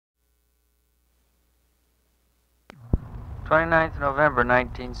29th November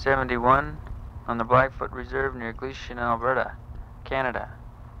 1971 on the Blackfoot Reserve near Gleason, Alberta, Canada.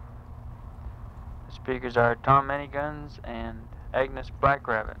 The speakers are Tom Manyguns and Agnes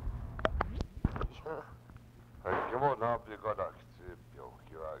Blackrabbit.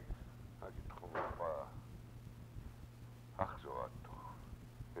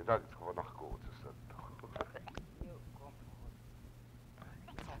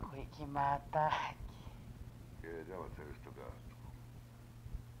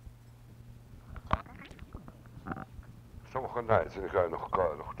 Sommige nighten ga je nog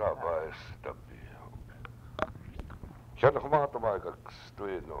daarbij stappen. Ja, nog maar te maken, doe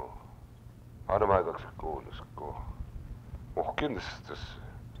je nog. Hadden wij dat koningsko. Mocht kinders dus.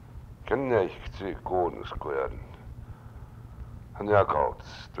 Ken je niet koningsko ja. En ja, koud,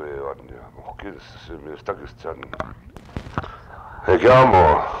 doe je wat ja. Mocht kinders dus meer stakjes zijn. Ik ga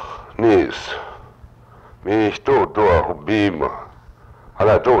maar niets. Mij is dood door op biemen. En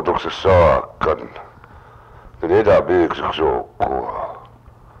hij dood ook zijn zaken. Nee, daar ben ik zich zo koe.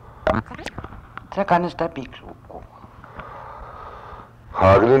 Sä kannat sitä piksuukkoa.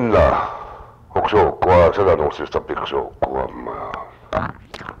 Hagnilla. Onko suukkoa? Sä on sitä piksuukkoa.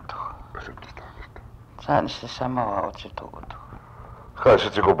 Saan sitä samaa oot se tuotu. Kai se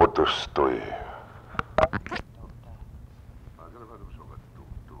tiko potustui.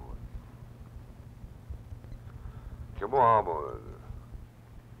 Ja mua aamu.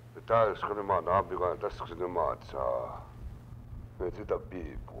 Täys kun ne maan aampikaan, tässä kun ne maat saa. Me sitä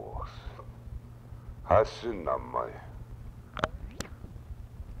piipuos. Hässin nammai.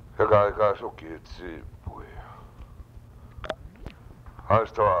 Joka aikaa sukit siippui.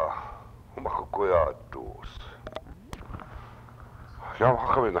 Haistaa humakko kujaattuus. Ja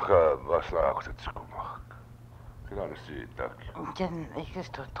hakavina kaavas laakset skumak. Kyllä ne siitäkin. Eikö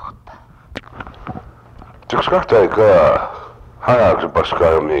se totta? Tiks kahta aikaa. Hajaako se paskaa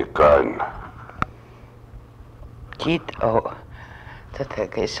jo miikkaan? Kit oo.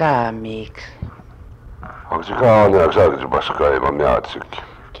 Tätäkin saamiiksi. Onko se kauniaako saako se paskaa ilman miatsikin?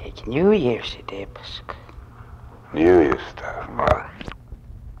 Kijk, New Year's idee paska. New Year's vaan.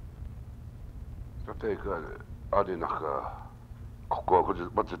 Tätä ei kai adinakaan. Koko se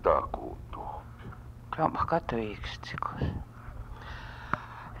matsetaan kuuttuu. Kyllä mä katsoin yksitsikus.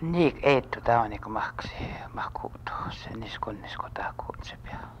 Niin, ei tuota on niinku mahkuutu. Se nisko tää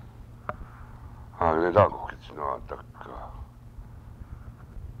kuutsepia. Ne taakukit sinua takkaa.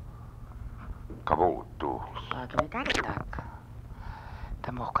 Kamuuttuu. Saako ne takkaa?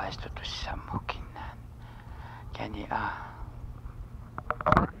 Tämä on kaistutu sammukin näin. Käni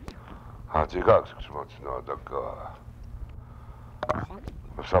Haatsi kaksiksi mut sinua takaa.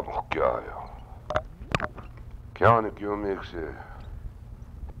 Mä sammukkia jo. Käännekin on miksi.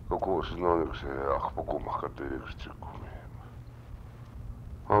 Koko sinun yksi ahpukumahka tyykset kumia.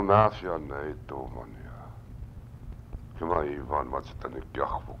 On mäfianne ei tuomania. Kyllä ei vaan matsata nytkin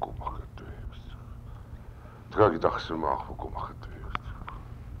ahpukumahka tyykset. Kaikki taksin ahpukumahka tyykset.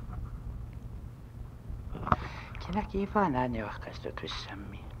 Kenäkin vaan ääni vahkaistut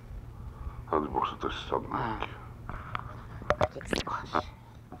vissammin. Hän oli tässä samminkin.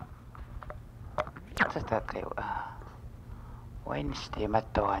 Tätä käy. Wednesday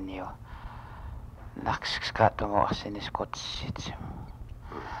mattoan jo. Naksiksi katsomaan sinne skotsit.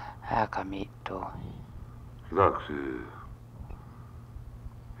 Aika miittuu. Naksi.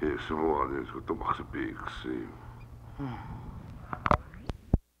 Ei se mua niin, kun tomaksi piiksi.